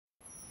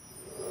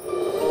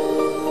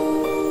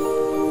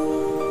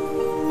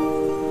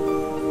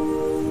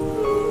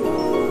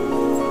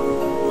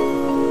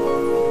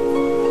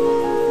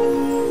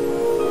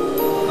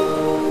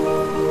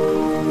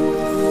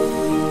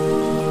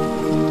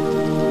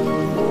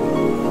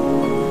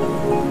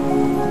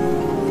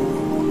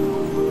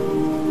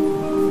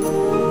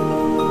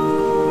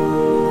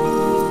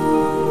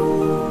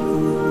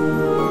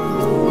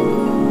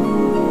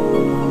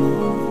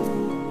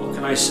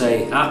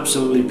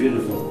absolutely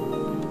beautiful.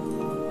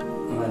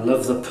 And I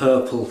love the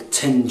purple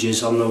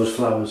tinges on those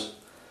flowers.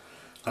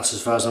 That's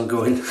as far as I'm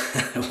going.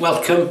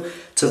 Welcome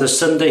to the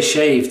Sunday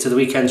shave, to the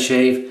weekend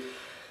shave,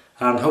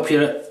 and hope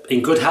you're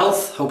in good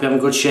health, hope you're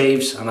having good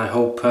shaves, and I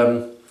hope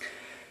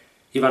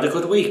you've had a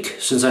good week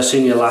since I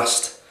seen you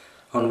last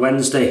on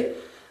Wednesday.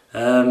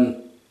 As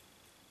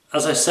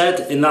I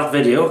said in that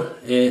video,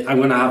 I'm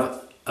going to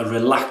have a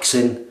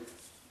relaxing,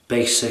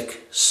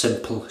 basic,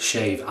 simple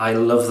shave. I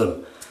love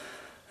them.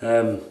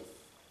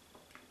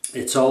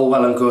 It's all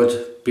well and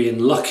good being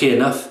lucky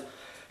enough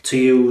to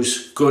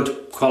use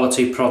good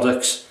quality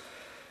products,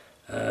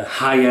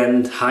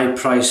 high-end, high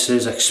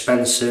prices,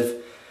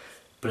 expensive,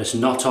 but it's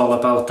not all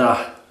about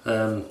that.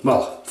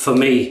 Well, for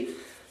me,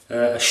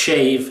 a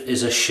shave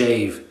is a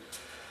shave,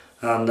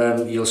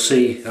 and you'll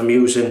see I'm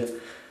using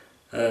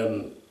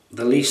the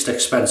least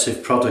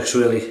expensive products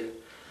really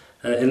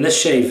in this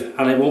shave,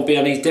 and it won't be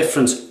any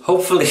different,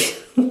 hopefully.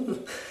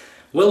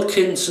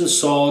 Wilkinson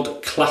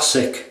Sword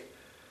Classic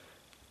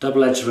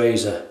double-edged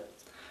razor,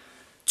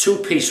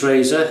 two-piece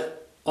razor,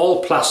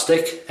 all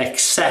plastic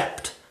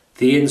except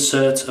the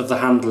insert of the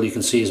handle. You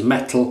can see is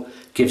metal,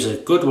 gives a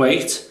good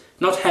weight,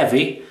 not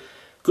heavy,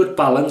 good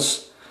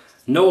balance,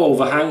 no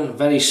overhang,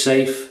 very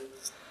safe,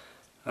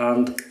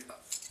 and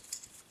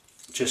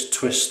just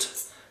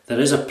twist. There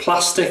is a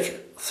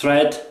plastic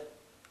thread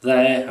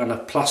there and a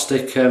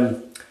plastic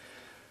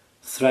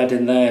thread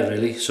in there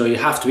really, so you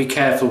have to be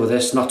careful with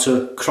this not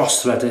to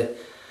cross thread it.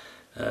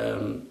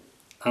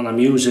 And I'm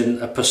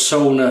using a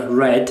Persona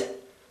Red,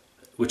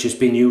 which has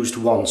been used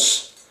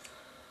once.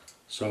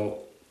 So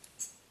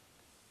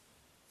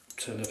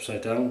turn it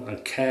upside down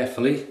and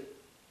carefully,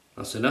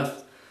 that's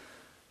enough,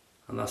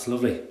 and that's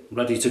lovely,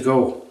 ready to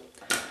go.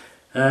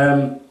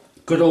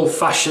 Good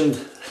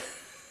old-fashioned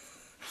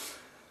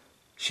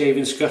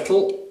shaving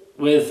scuttle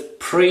with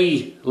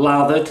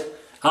pre-lathered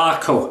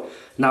Arco.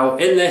 Now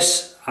in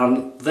this,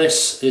 and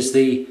this is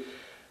the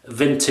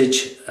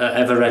vintage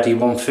Eveready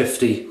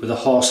 150 with a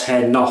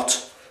horsehair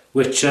knot,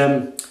 which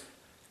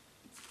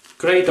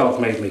Grey Dog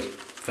made me,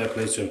 fair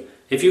play to him.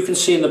 If you can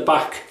see in the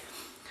back,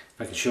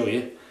 I can show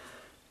you,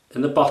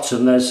 in the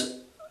bottom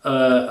there's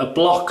a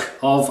block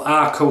of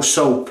Arco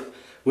soap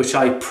which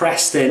I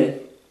pressed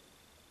in.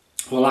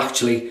 Well,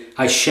 actually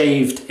I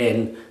shaved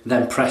in,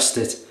 then pressed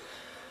it.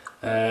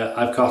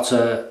 I've got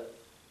a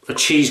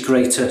cheese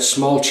grater,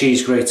 small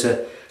cheese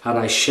grater, and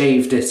I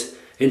shaved it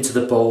into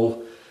the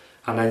bowl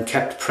and then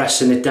kept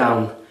pressing it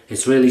down.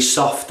 It's really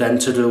soft then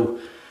to do,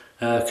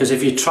 because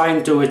if you try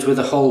and do it with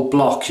a whole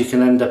block you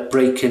can end up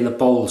breaking the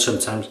bowl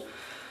sometimes.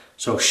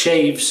 So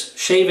shave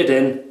it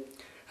in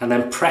and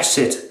then press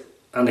it,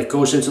 and it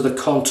goes into the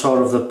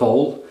contour of the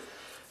bowl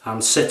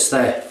and sits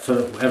there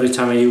for every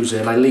time I use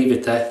it, and I leave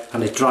it there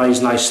and it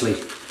dries nicely,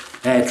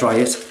 air dry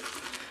it.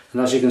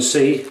 And as you can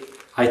see,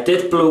 I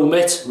did bloom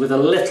it with a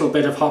little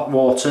bit of hot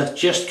water,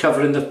 just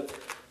covering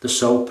the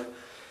soap.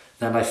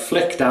 Then I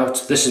flicked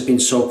out, this has been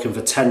soaking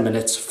for 10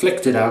 minutes,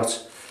 flicked it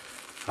out,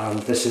 and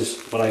this is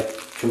what I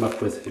come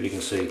up with, if you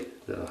can see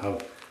how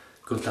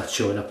good that's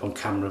showing up on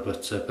camera,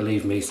 but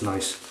believe me, it's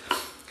nice.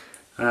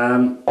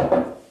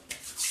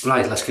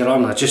 Right, let's get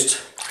on now.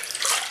 Just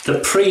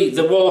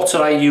the water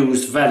I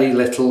used very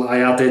little. I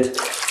added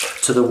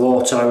to the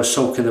water I was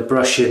soaking the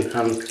brush in,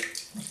 and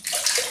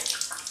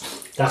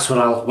that's what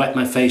I'll wet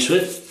my face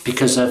with,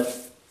 because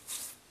I've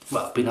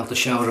been out the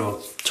shower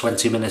about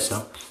 20 minutes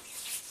now.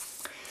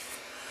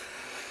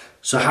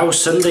 So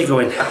how's Sunday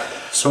going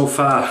so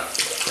far?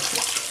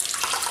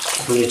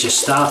 Only just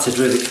started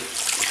really.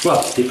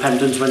 Well,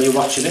 dependent when you're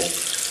watching it.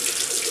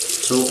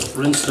 So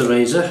rinse the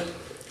razor,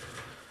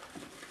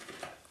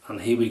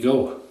 and here we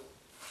go.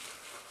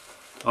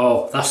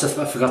 Oh, I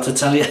forgot to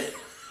tell you.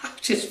 I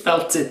just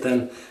felt it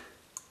then.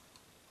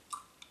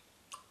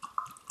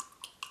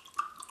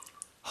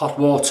 Hot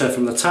water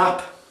from the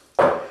tap.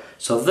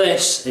 So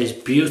this is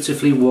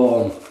beautifully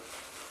warm.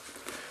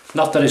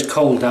 Not that it's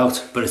cold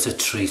out, but it's a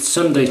treat,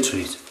 Sunday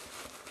treat.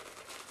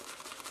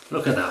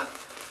 Look at that.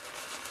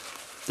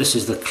 This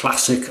is the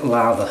classic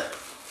lather.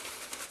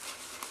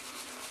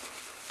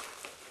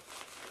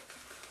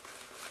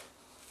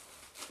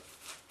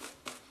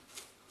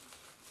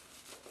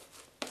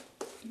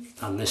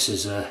 And this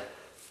is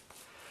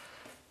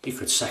you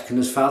could second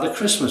as Father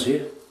Christmas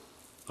here,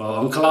 or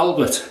Uncle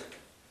Albert.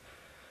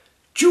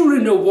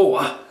 During the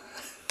war.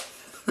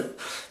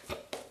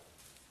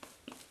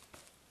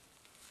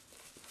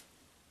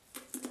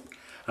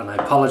 And I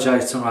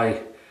apologise to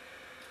my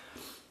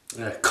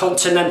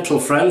continental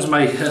friends,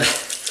 my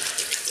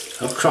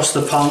across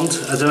the pond.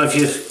 I don't know if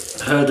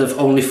you've heard of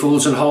Only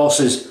Fools and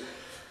Horses.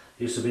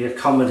 It used to be a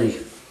comedy,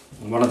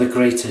 one of the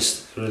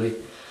greatest really.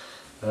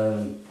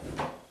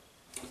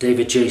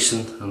 David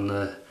Jason and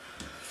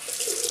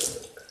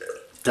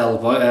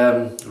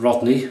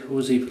Rodney, who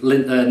was he?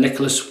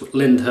 Nicholas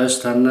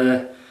Lyndhurst,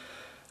 and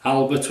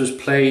Albert was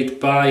played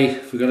by, I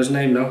forgot his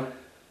name now,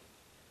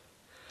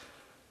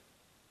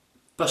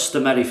 Buster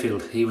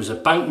Merrifield. He was a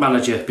bank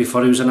manager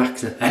before he was an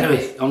actor.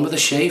 Anyway, on with the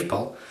shave,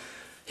 Paul.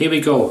 Here we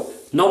go.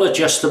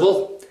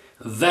 Non-adjustable,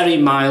 very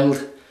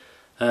mild,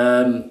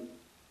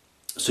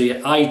 So yeah,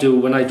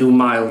 when I do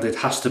mild, it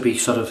has to be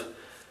sort of,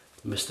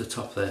 missed the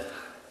top there,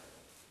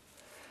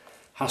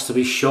 has to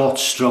be short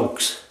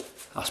strokes.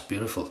 That's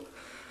beautiful.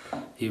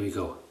 Here we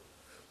go.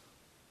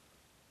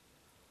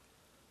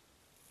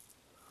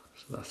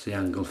 So that's the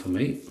angle for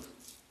me.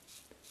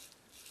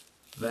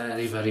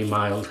 Very, very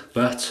mild,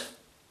 but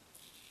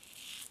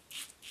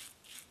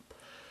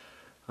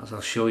as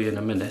I'll show you in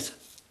a minute,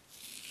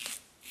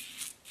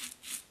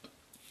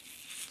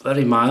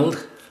 very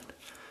mild.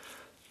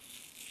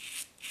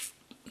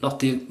 Not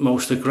the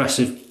most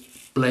aggressive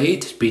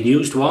blade, it's been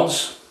used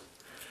once,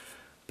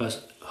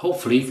 but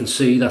hopefully you can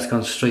see that's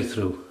gone straight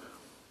through.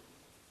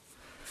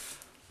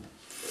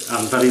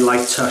 And very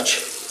light touch.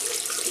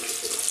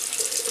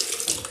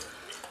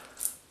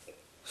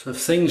 So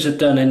if things are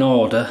done in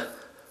order,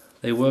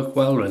 they work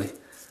well really.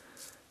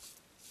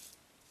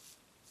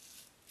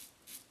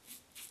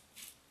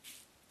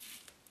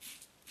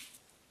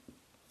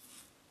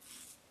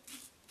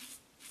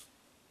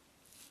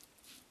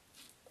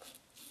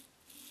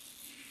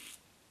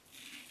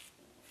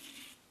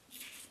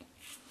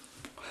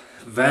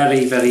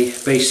 Very, very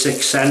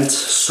basic scent,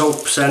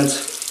 soap scent.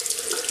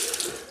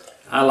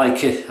 I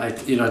like it. I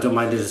don't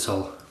mind it at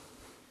all.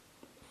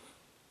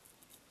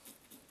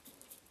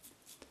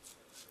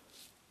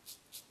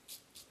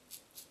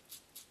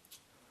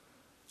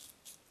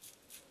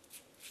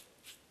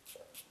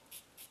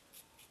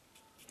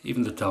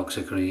 Even the dogs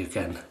agree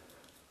again.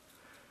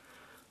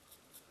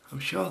 I'm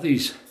sure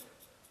these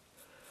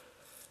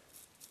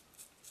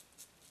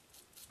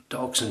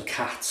dogs and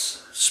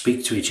cats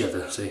speak to each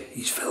other. Say,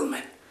 he's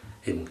filming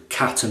in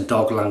cat and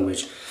dog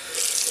language,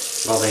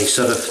 while they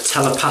sort of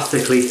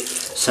telepathically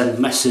send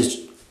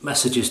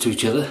messages to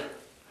each other.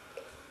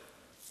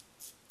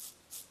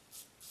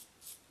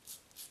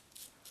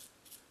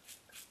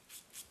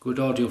 Good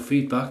audio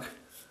feedback.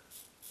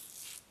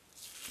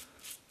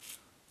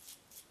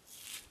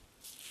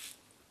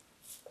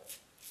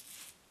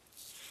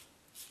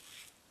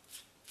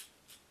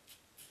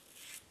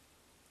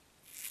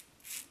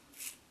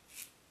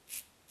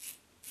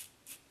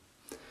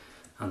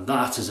 And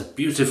that is a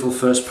beautiful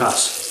first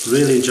pass.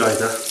 Really enjoyed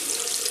that.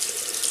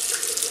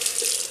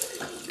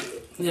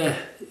 Yeah,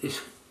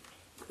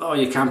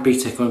 you can't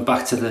beat it, going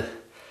back to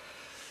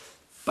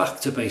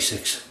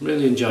basics.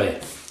 Really enjoy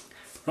it.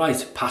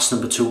 Right, pass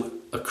number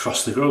 2,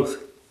 across the growth.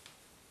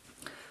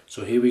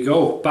 So here we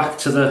go, back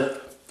to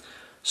the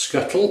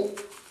scuttle.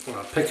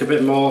 I'll pick a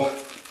bit more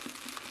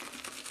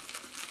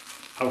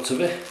out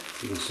of it,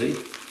 you can see.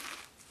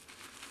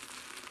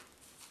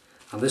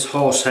 And this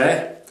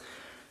horsehair,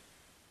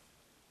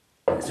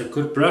 it's a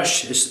good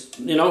brush. It's,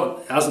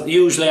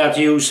 usually I'd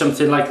use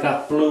something like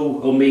that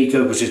blue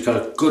Omega, which has got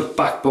a good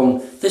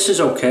backbone. This is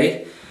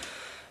okay.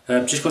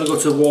 I'm just going to go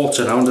to the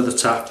water now under the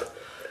tap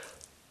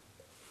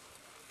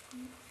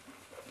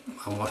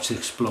and watch the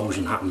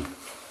explosion happen.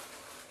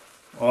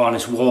 Oh, and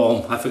it's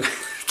warm. I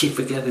keep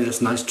forgetting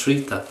it's a nice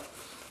treat, that.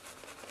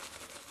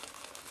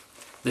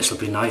 This will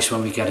be nice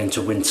when we get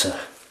into winter.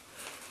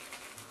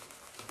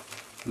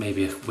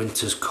 Maybe a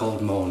winter's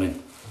cold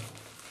morning.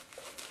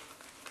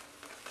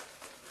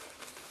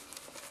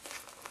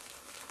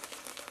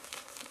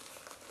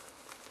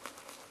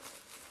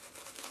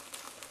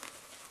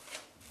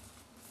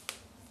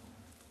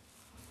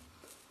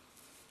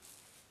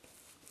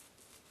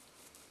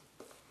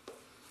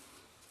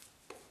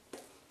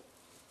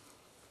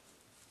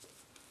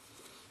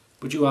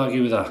 Would you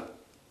argue with that?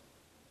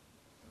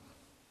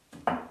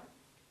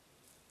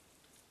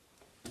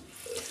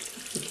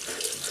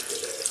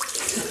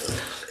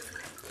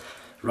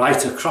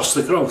 Right, across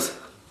the growth.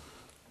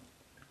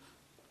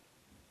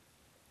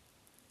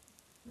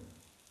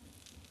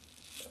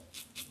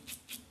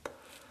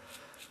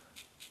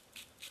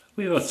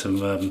 We've got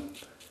some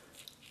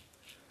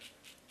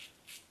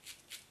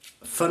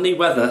funny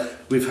weather.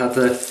 We've had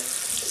the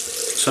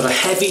sort of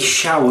heavy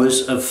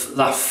showers of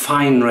that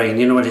fine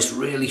rain, when it's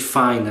really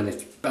fine and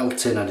it's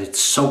belting and it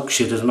soaks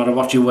you, doesn't matter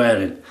what you're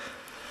wearing.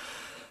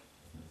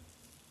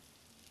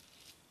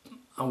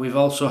 And we've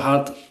also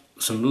had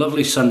some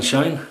lovely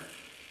sunshine,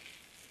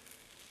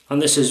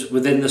 and this is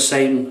within the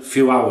same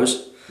few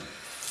hours.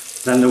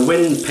 Then the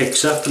wind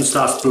picks up and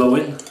starts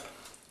blowing,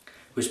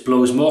 which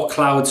blows more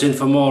clouds in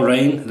for more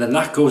rain, and then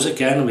that goes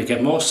again and we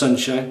get more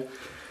sunshine,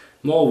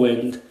 more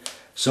wind.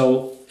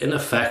 So in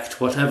effect,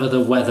 whatever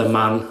the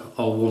weatherman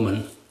or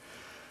woman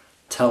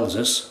tells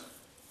us,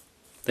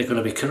 they're going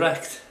to be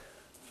correct.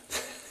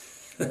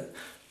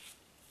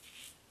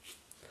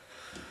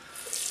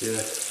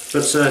 Yeah,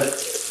 but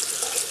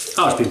it's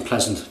been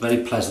pleasant, very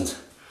pleasant.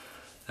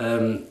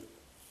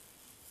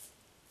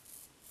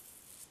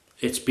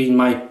 It's been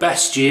my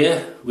best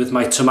year with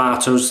my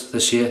tomatoes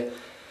this year.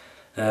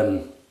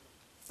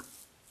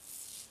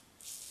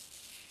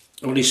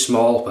 Only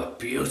small but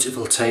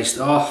beautiful taste.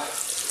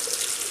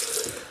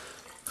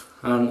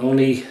 And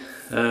only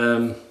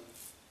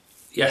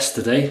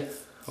yesterday,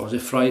 or was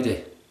it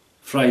Friday?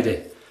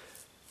 Friday,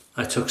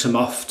 I took some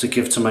off to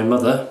give to my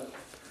mother,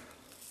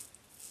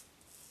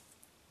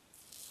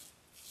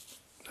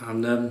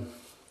 and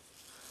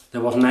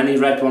there wasn't any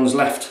red ones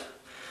left.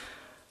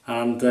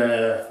 And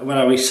when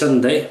I was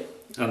Sunday,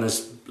 and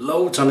there's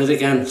loads on it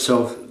again,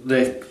 so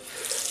they're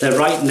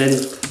ripening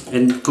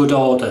in good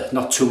order,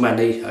 not too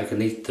many. I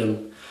can eat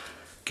them,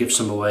 give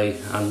some away,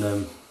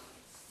 and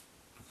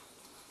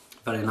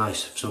very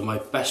nice. So my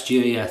best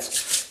year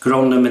yet.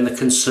 Grown them in the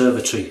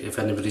conservatory if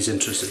anybody's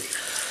interested.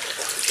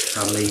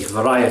 And the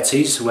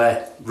varieties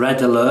were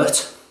Red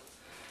Alert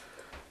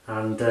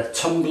and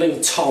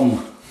Tumbling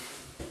Tom.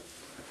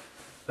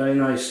 Very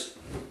nice.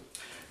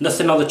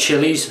 Nothing on the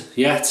chilies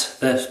yet.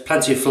 There's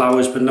plenty of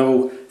flowers but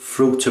no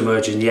fruit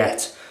emerging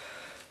yet.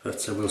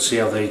 But we'll see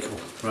how they go.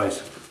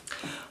 Right.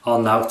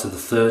 On now to the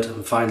third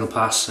and final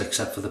pass,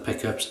 except for the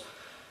pickups,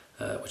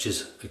 which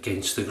is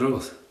Against the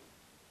Growth.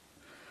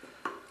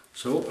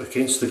 So,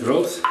 Against the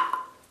Growth.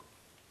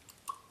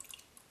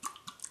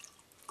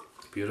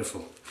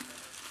 Beautiful.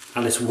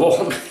 And it's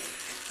warm,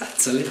 I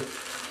tell you.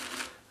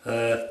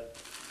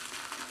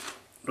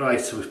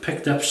 Right, so we've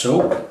picked up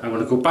soap. I'm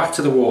going to go back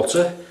to the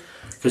water,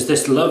 because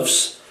this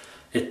loves,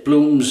 it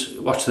blooms,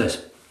 watch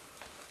this.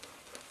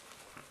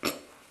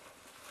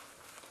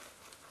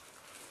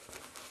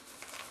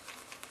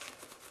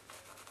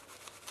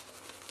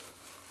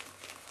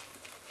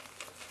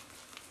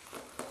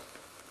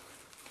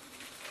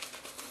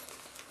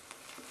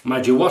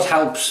 Mind you, what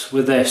helps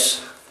with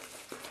this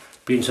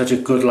being such a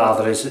good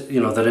lather is, you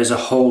know, there is a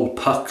whole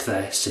puck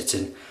there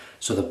sitting,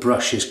 so the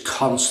brush is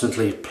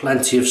constantly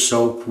plenty of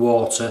soap,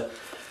 water,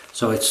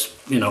 so it's,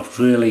 you know,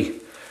 really,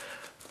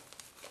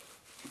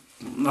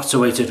 that's the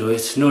way to do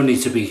it. No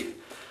need to be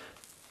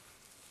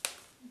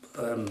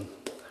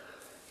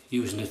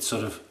using it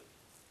sort of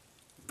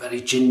very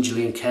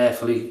gingerly and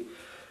carefully.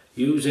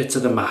 Use it to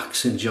the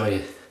max, enjoy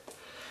it.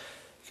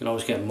 You can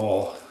always get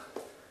more.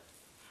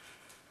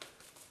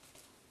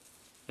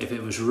 If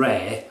it was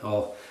rare,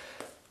 or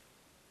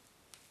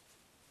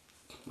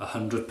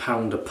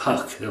 £100 a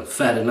puck, you know,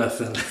 fair enough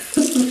then.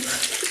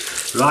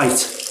 Right,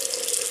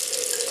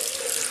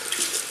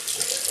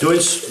 doing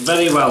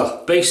very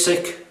well.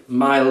 Basic,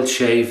 mild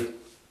shave,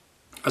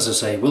 as I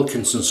say,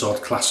 Wilkinson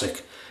Sword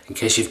Classic, in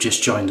case you've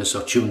just joined us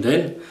or tuned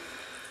in,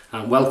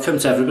 and welcome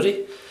to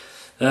everybody.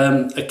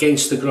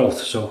 Against the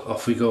Growth, so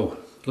off we go.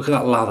 Look at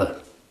that lather.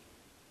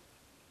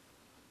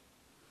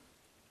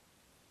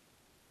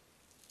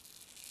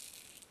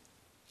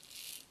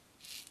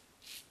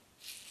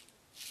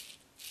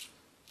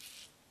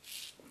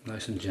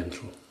 Nice and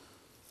gentle.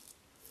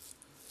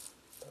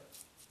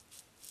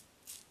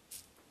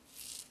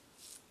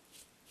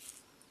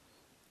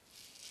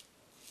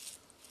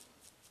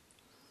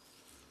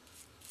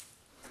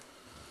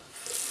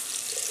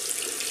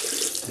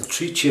 And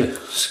treat your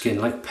skin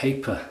like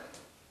paper.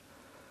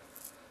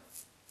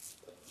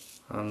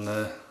 And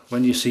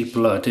when you see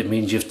blood, it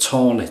means you've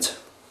torn it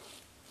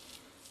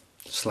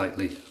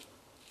slightly.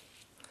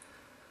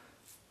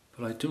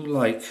 But I do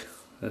like,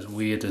 as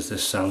weird as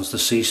this sounds, to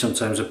see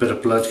sometimes a bit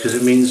of blood, because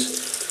it means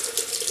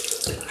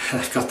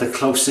I've got the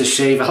closest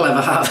shave I'll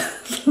ever have.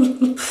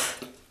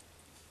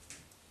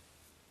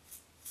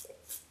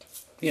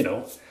 You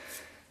know,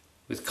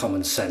 with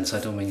common sense. I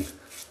don't mean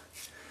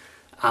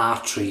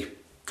artery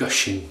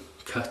gushing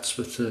cuts,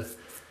 but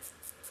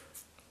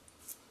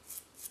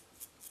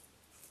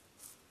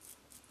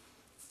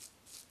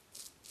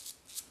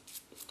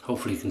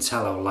hopefully you can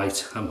tell how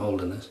light I'm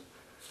holding this.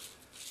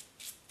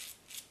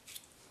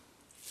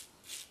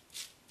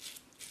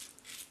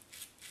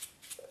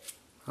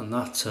 And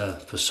that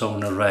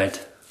Persona Red,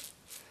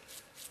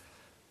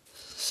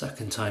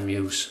 second time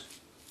use,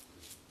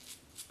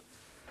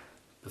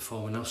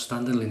 before we're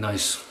outstandingly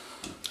nice.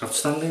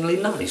 Outstandingly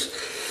nice.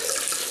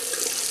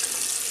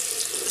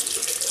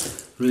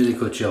 Really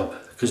good job.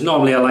 Because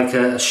normally I like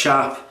a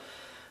sharp,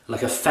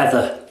 like a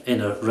feather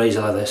in a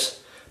razor like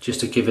this, just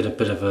to give it a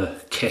bit of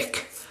a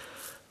kick,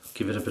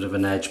 give it a bit of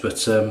an edge,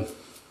 but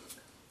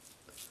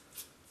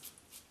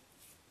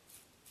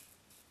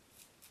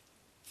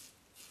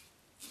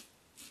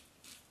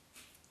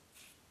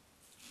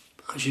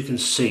as you can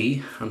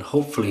see, and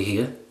hopefully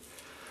hear,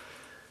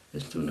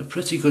 it's doing a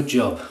pretty good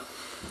job.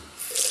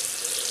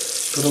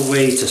 What a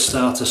way to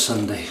start a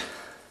Sunday.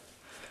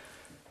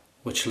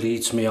 Which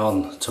leads me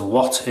on to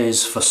what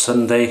is for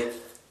Sunday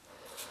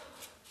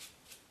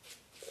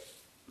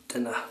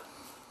dinner.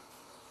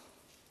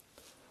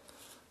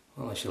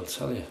 Well, I shall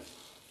tell you.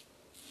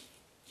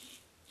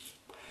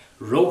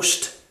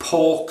 Roast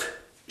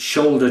pork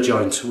shoulder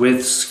joint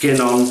with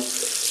skin on,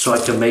 so I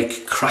can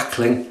make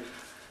crackling,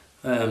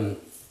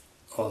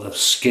 or the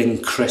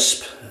skin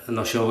crisp. I'm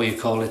not sure what you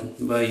call it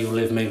where you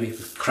live, maybe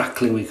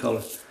crackling we call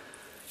it.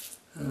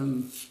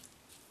 Oh,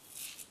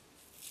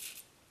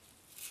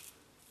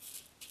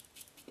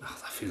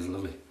 that feels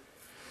lovely.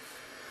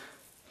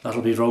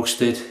 That'll be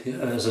roasted,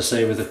 as I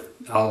say, with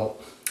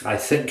I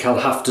think I'll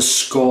have to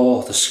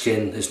score the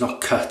skin. It's not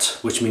cut,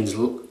 which means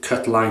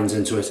cut lines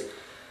into it,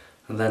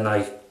 and then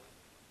I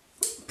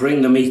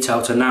bring the meat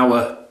out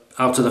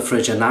out of the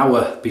fridge an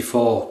hour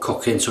before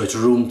cooking, so it's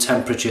room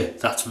temperature.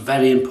 That's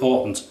very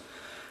important.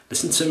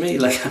 Listen to me,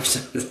 like I'm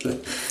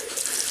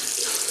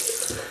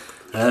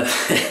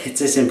It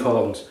is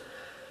important.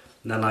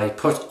 And then I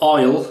put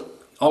olive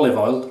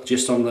oil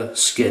just on the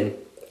skin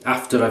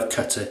after I've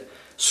cut it,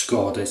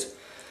 scored it,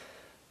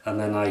 and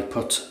then I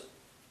put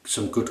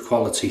some good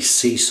quality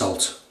sea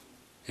salt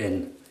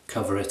in,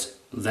 cover it,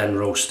 then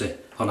roast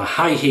it on a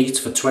high heat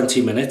for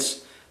 20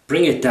 minutes,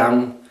 bring it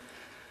down,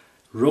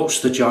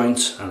 roast the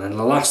joint, and then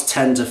the last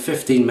 10 to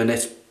 15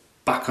 minutes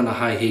back on a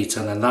high heat,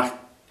 and then that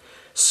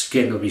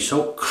skin will be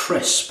so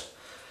crisp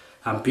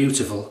and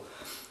beautiful,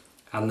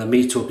 and the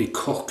meat will be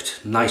cooked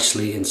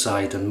nicely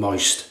inside and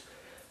moist.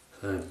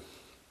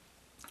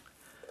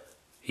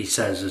 He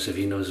says as if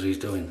he knows what he's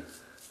doing.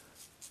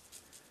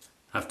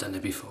 I've done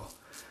it before.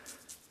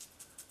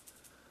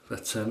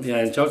 But yeah,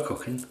 I enjoy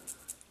cooking.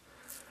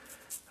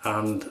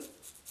 And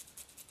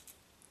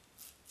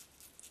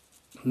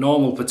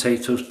normal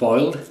potatoes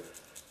boiled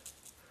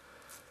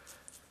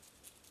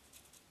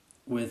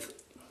with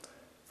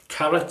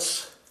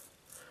carrots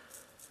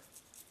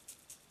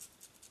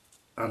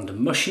and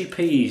mushy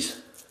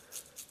peas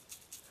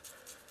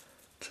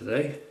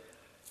today.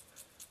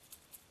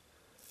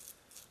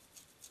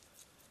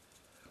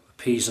 The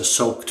peas are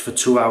soaked for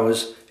 2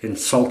 hours in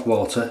salt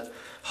water,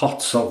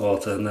 hot salt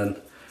water, and then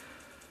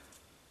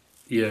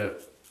you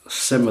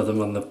simmer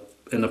them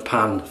in a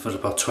pan for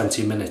about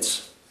 20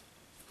 minutes,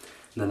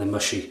 and then they're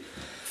mushy.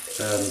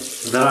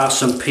 There are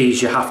some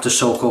peas you have to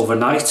soak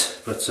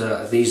overnight, but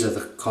these are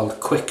called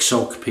quick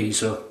soak peas,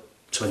 so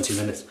 20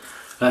 minutes.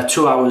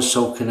 2 hours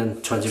soaking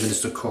and 20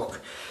 minutes to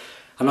cook.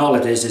 And all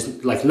it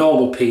is like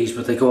normal peas,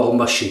 but they go all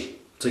mushy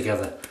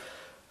together.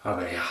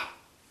 And they are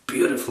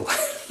beautiful.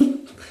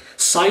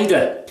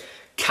 Cider,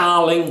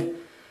 Carling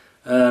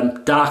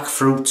dark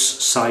fruits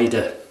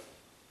cider.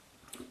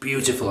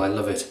 Beautiful, I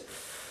love it.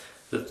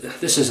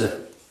 This is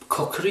a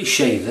cookery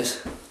shave,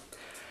 this.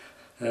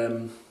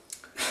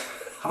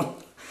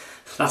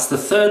 That's the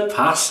third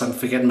pass, I'm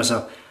forgetting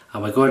myself.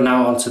 And we're going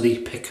now on to the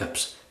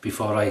pickups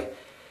before I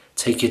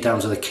take you down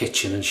to the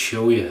kitchen and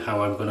show you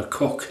how I'm going to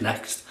cook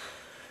next.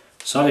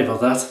 Sorry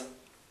about that.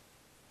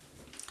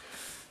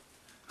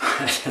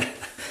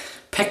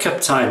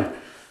 Pickup time.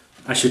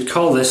 I should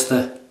call this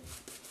the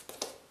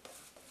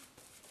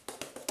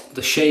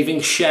shaving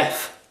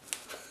chef.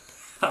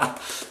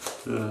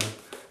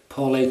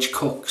 Paul H.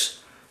 Cooks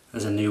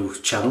as a new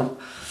channel.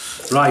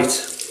 Right,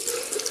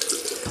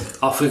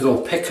 off we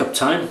go, pickup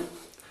time.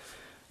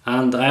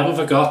 And I haven't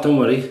forgot, don't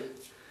worry.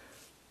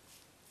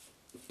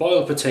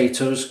 Boiled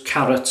potatoes,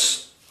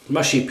 carrots,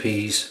 mushy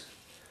peas,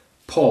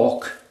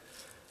 pork,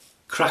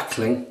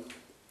 crackling,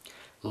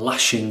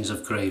 lashings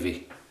of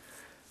gravy,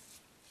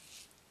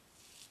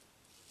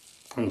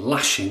 and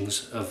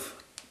lashings of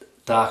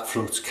dark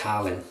fruits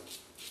Carling.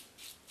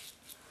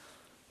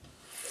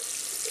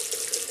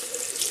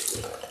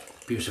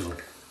 Beautiful.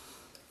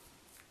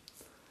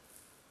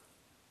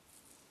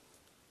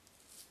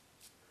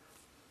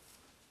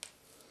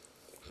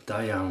 Da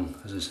iawn,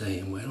 as I say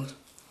in Wales.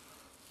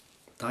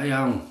 Da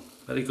iawn,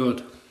 very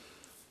good.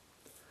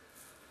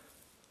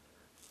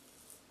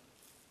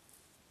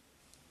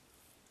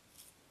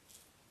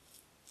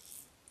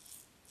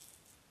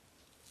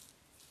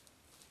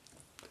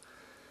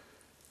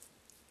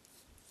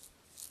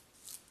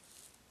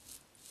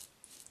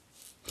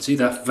 See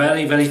that?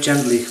 Very, very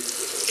gently.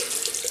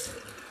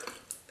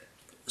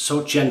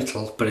 So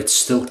gentle, but it's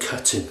still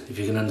cutting, if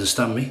you can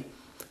understand me.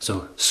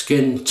 So,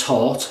 skin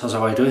taut, that's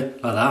how I do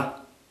it, like that.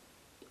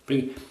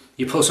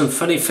 You pull some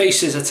funny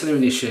faces, I tell you,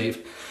 when you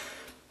shave.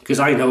 Because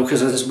I know,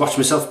 because I just watch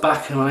myself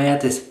back when I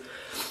edit.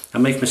 I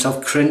make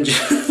myself cringe.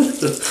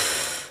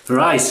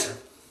 Right.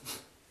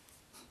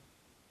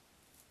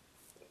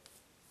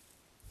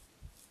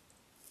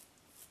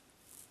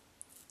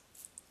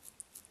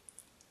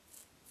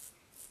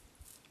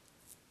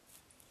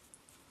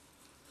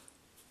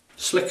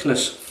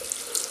 Slickness.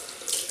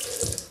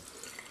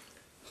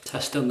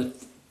 Test on the...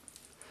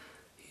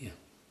 Here.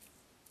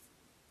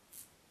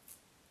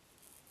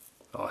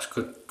 Oh, it's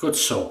good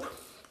soap.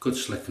 Good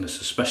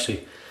slickness,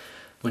 especially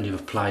when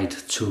you've applied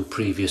 2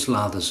 previous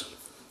lathers.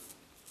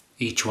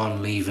 Each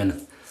one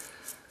leaving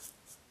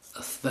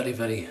a very,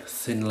 very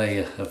thin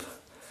layer of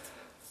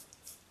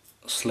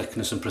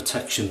slickness and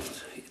protection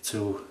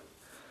to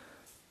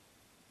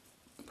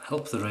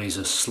help the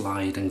razor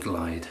slide and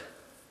glide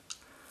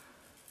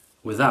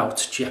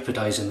without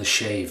jeopardising the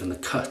shave and the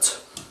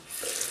cut.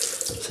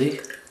 See?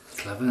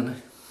 Clever, isn't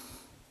it?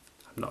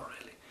 I'm not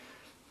really.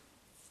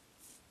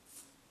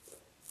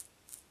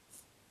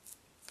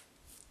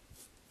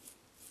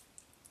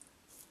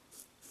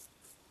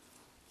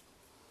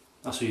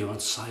 That's what you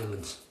want,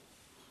 silence.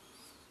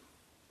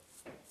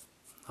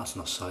 That's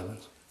not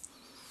silence.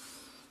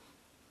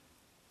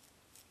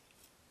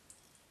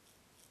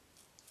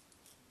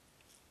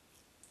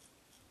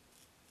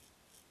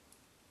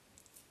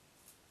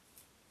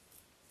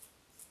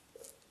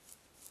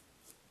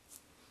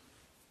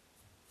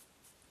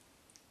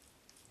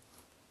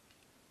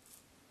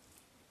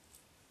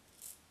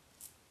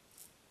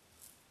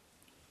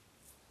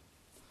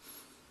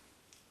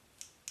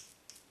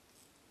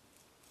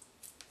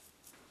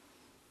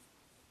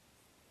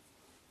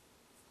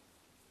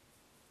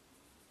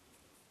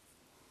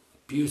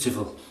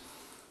 Beautiful.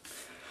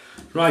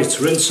 Right,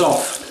 rinse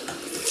off.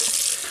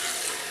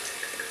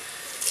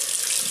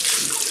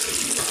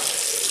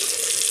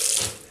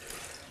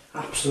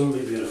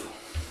 Absolutely beautiful.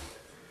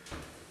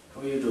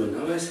 How are you doing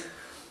now, guys?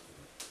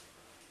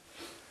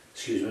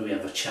 Excuse me, we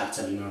have a chat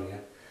every now and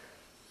again.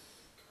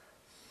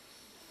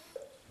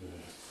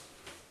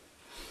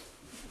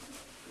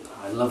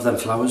 I love them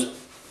flowers.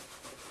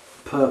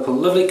 Purple,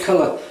 lovely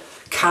colour.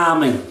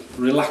 Calming,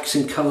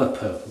 relaxing colour,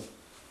 purple.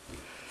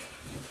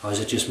 Or is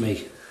it just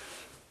me?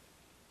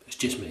 It's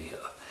just me.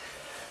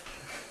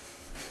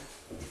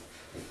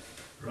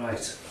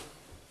 Right.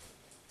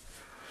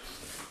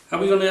 Are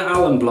we going to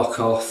Allen Block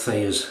or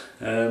Thayers?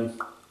 No,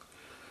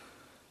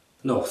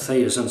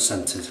 Thayers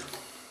unscented.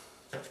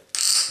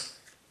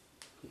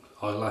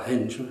 Oil that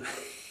hinge.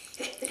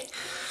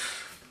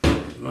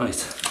 Right.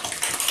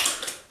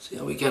 See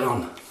how we get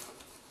on.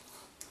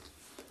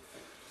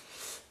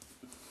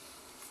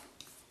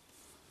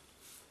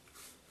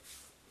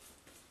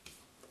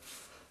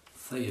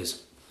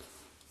 Thayers.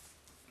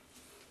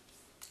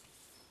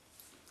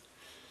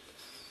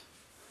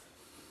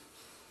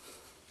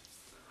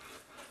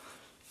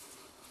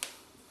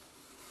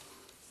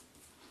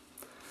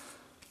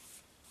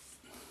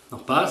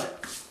 Not bad.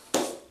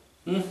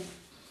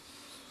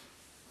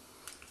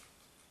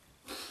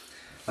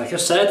 Like I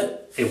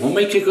said, it won't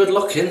make you good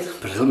looking,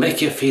 but it'll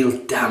make you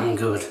feel damn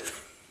good.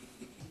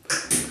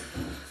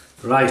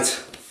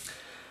 Right,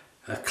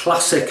 a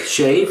classic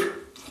shave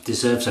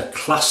deserves a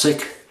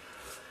classic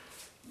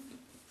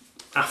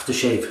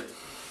aftershave,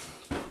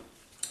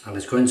 and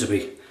it's going to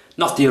be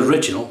not the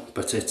original,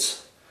 but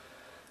it's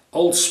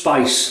Old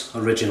Spice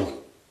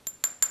original.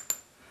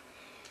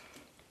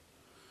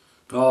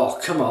 Oh,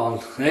 come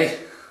on, eh?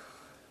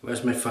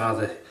 Where's my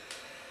father?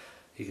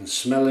 You can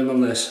smell him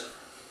on this.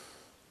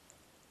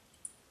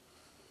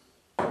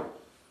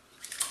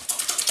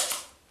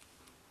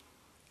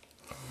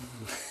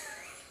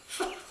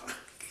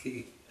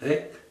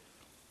 Eh?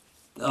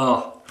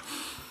 Oh.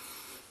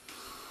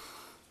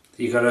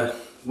 You gotta,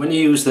 when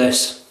you use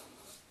this,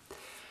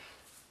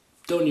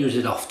 don't use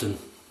it often,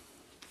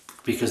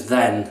 because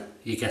then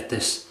you get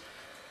this,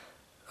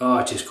 oh,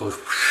 it just goes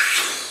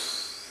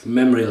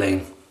memory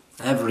lane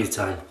every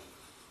time.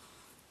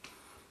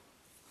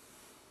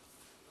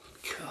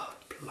 God,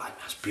 blimey,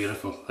 that's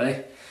beautiful,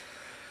 eh?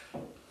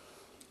 What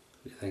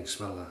do you think?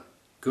 Smell that?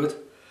 Good?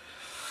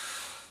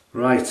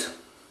 Right.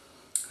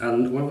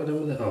 And what have I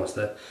done with it? Oh, it's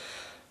there.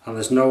 And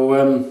there's no,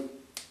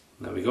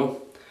 there we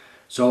go.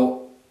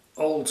 So,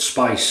 Old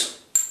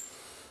Spice.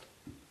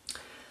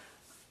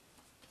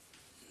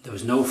 There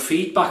was no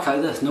feedback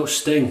either, no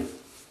sting,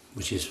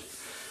 which is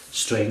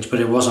strange, but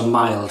it was a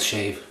mild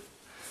shave.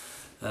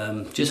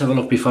 Just have a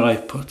look before I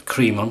put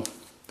cream on.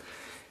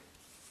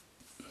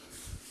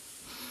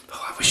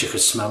 Oh, I wish you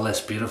could smell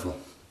this, beautiful.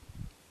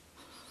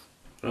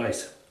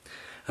 Right,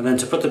 and then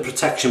to put the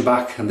protection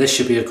back, and this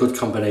should be a good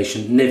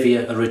combination,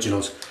 Nivea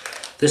Originals.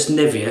 This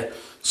Nivea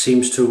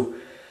seems to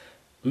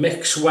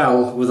mix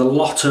well with a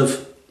lot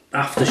of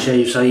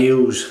aftershaves I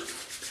use.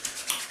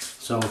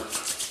 So, a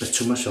bit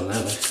too much on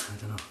there, right? I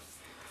don't know.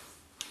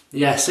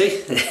 Yeah,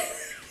 see?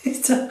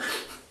 It's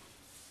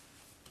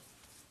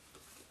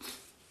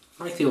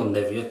like the old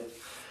Nivea.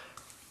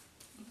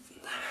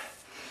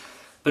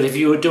 But if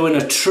you were doing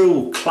a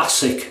true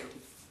classic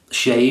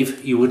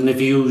shave, you wouldn't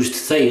have used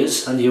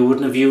Thayers and you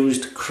wouldn't have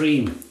used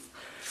cream,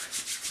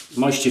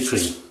 moisture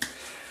cream.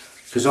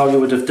 Because all you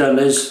would have done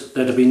is,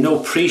 there'd have been no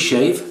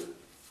pre-shave,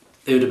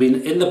 it would have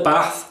been in the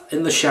bath,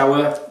 in the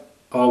shower,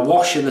 or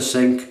wash in the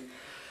sink,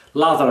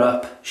 lather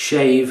up,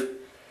 shave,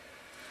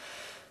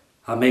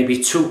 and maybe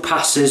 2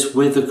 passes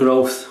with the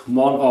growth,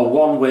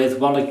 one with,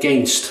 one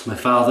against my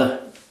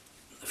father,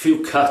 a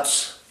few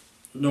cuts,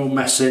 no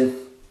messing,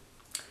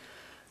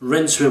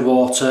 rinse with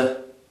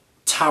water,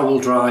 towel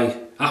dry,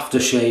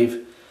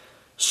 aftershave,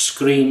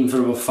 scream for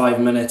about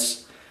 5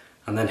 minutes,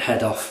 and then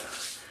head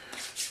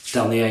off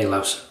down the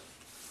alehouse.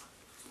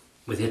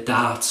 With your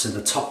darts in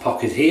the top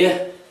pocket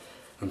here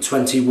and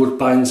 20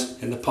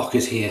 woodbines in the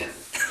pocket here.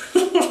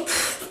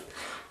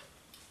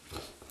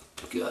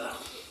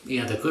 He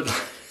had a good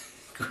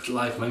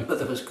life, my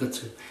mother was good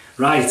too.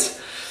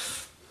 Right,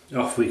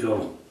 off we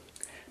go.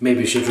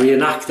 Maybe we should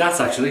reenact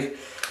that actually.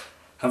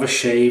 Have a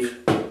shave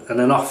and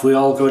then off we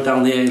all go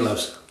down the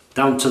alehouse.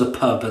 Down to the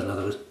pub, in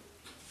other words.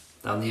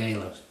 Down the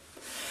alehouse.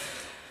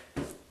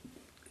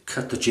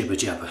 Cut the jibber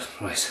jabber.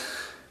 Right,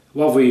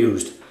 what have we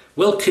used?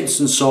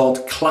 Wilkinson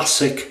Sword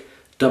Classic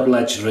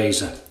double-edged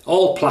razor.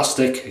 All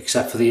plastic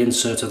except for the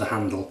insert of the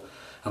handle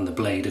and the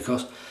blade, of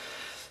course.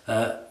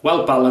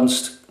 Well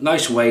balanced,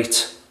 nice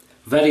weight,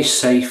 very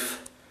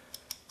safe,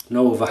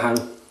 no overhang,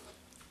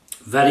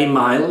 very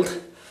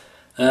mild.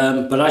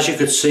 But as you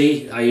could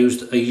see, I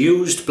used a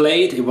used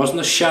blade. It wasn't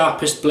the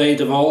sharpest blade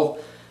of all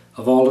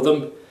of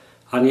them,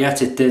 and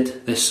yet it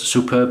did this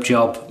superb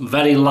job.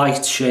 Very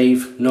light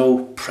shave,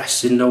 no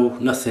pressing, no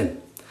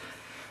nothing.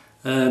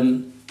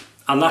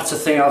 And that's the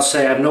thing I'll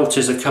say, I've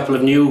noticed a couple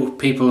of new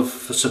people have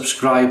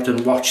subscribed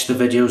and watched the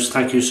videos.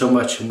 Thank you so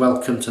much and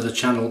welcome to the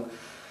channel.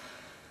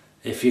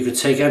 if you could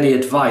take any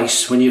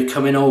advice when you're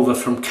coming over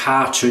from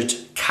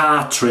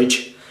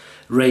cartridge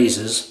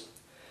razors,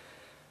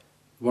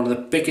 one of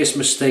the biggest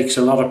mistakes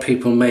a lot of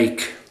people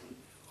make,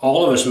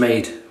 all of us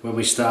made when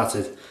we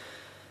started,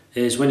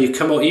 is when you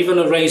come out, even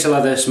a razor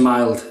like this,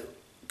 mild,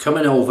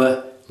 coming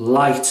over,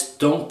 light,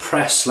 don't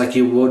press like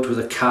you would with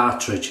a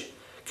cartridge,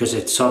 because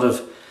it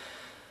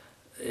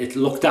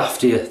looked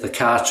after you, the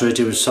cartridge.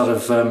 It was sort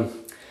of,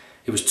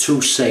 it was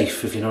too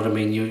safe, if you know what I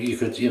mean. You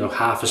could, you know,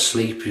 half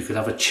asleep, you could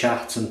have a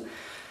chat, and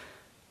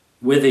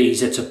with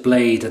these it's a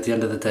blade at the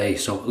end of the day,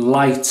 so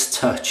light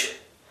touch.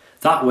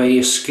 That way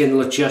your skin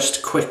will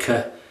adjust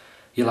quicker,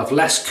 you'll have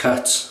less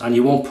cuts, and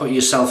you won't put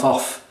yourself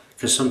off,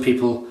 because some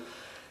people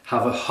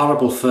have a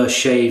horrible first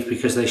shave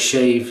because they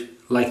shave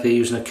like they're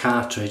using a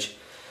cartridge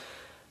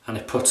and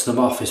it puts them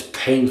off. It's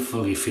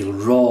painful, you feel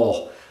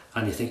raw,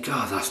 and you think,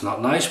 oh, that's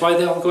not nice. Why are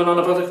they all going on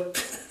about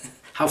it?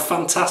 How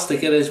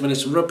fantastic it is when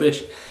it's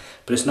rubbish.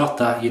 But it's not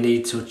that. You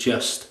need to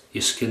adjust,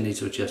 your skin needs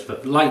to adjust,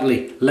 but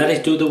lightly, let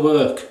it do the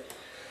work.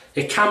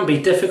 It can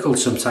be difficult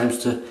sometimes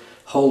to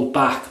hold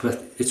back,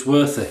 but it's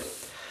worth it.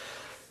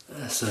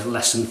 That's a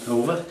lesson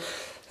over.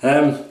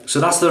 So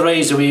that's the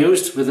razor we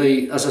used with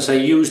the, as I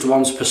say, used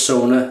ones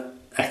Persona,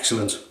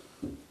 excellent.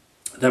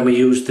 Then we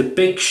used the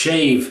Big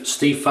Shave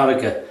Steve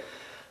Farragher.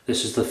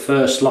 This is the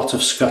first lot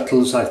of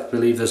Scuttles. I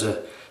believe there's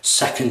a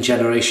second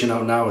generation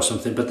out now or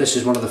something, but this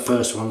is one of the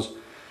first ones.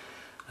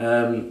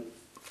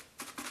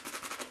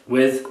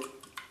 With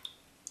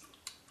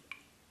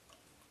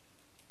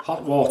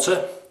hot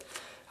water,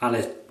 and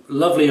it's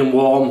lovely and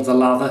warm, the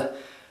lather,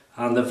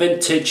 and the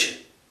vintage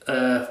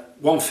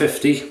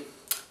 150,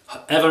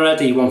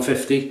 Eveready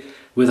 150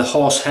 with a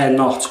horsehair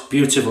knot,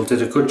 beautiful,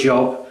 did a good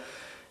job,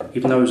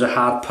 even though it was a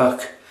hard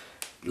puck,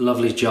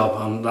 lovely job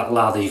on that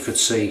lather. You could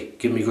see,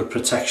 give me good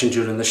protection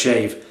during the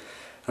shave.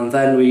 And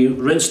then we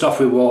rinsed off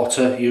with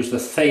water, used the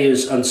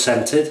Thayer's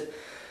Unscented,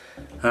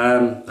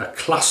 a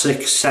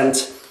classic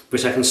scent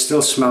which I can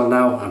still smell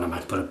now, and I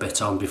might put a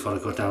bit on before I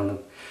go down and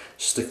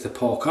stick the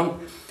pork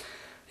on,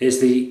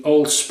 is the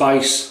Old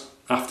Spice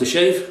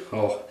aftershave,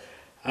 or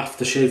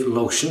aftershave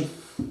lotion.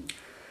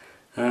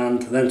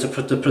 And then to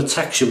put the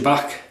protection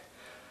back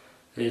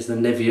is the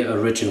Nivea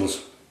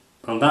Originals.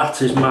 And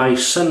that is my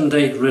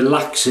Sunday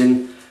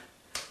relaxing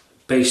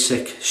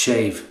basic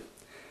shave.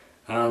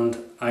 And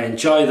I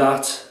enjoy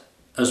that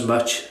as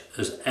much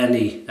as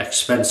any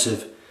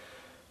expensive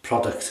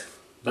product.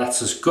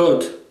 That's as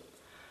good,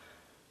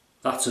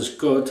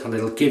 and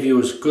it'll give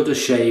you as good a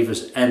shave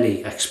as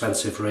any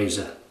expensive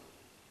razor.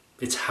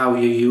 It's how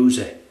you use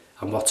it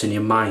and what's in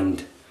your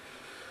mind.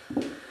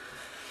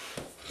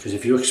 Because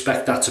if you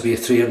expect that to be a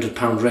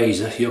 £300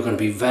 razor, you're going to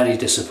be very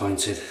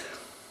disappointed.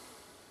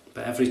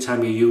 But every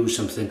time you use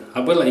something, I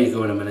will let you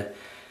go in a minute,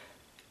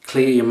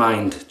 clear your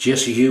mind,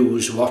 just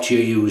use what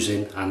you're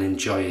using and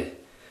enjoy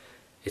it.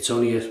 It's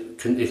only it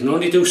can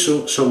only do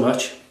so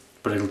much,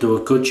 but it'll do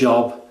a good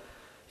job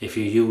if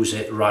you use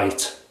it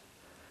right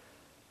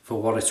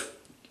for what it's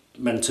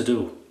meant to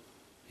do.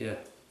 Yeah.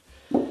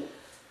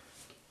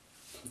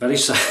 Very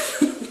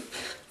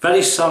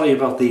very sorry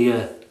about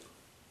the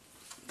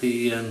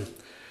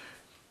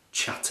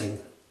chatting,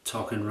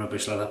 talking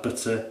rubbish like that,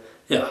 but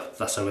yeah,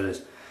 that's how it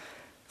is.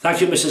 Thank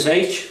you, Mrs.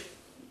 H,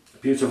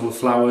 beautiful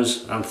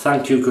flowers, and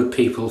thank you, good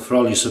people, for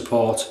all your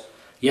support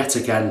yet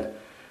again.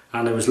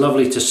 And it was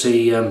lovely to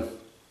see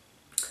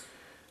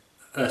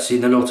see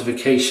the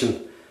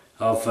notification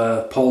of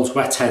Paul's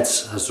Wet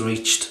Heads has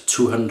reached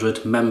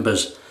 200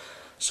 members,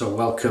 so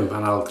welcome,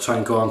 and I'll try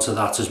and go on to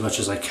that as much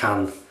as I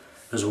can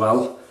as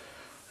well.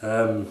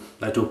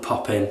 I do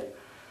pop in,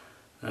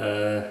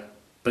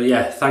 but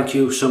yeah, thank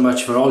you so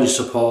much for all your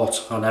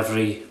support on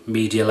every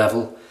media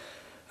level,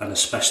 and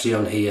especially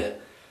on here,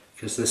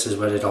 because this is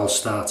where it all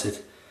started.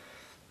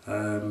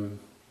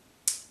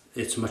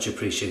 It's much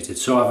appreciated.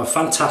 So have a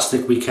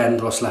fantastic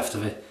weekend, what's left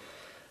of it.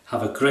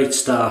 Have a great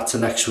start to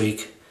next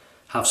week.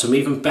 Have some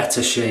even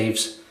better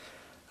shaves,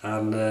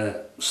 and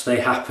stay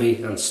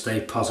happy and stay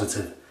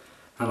positive.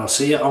 And I'll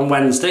see you on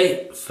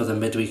Wednesday for the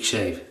midweek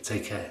shave.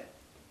 Take care.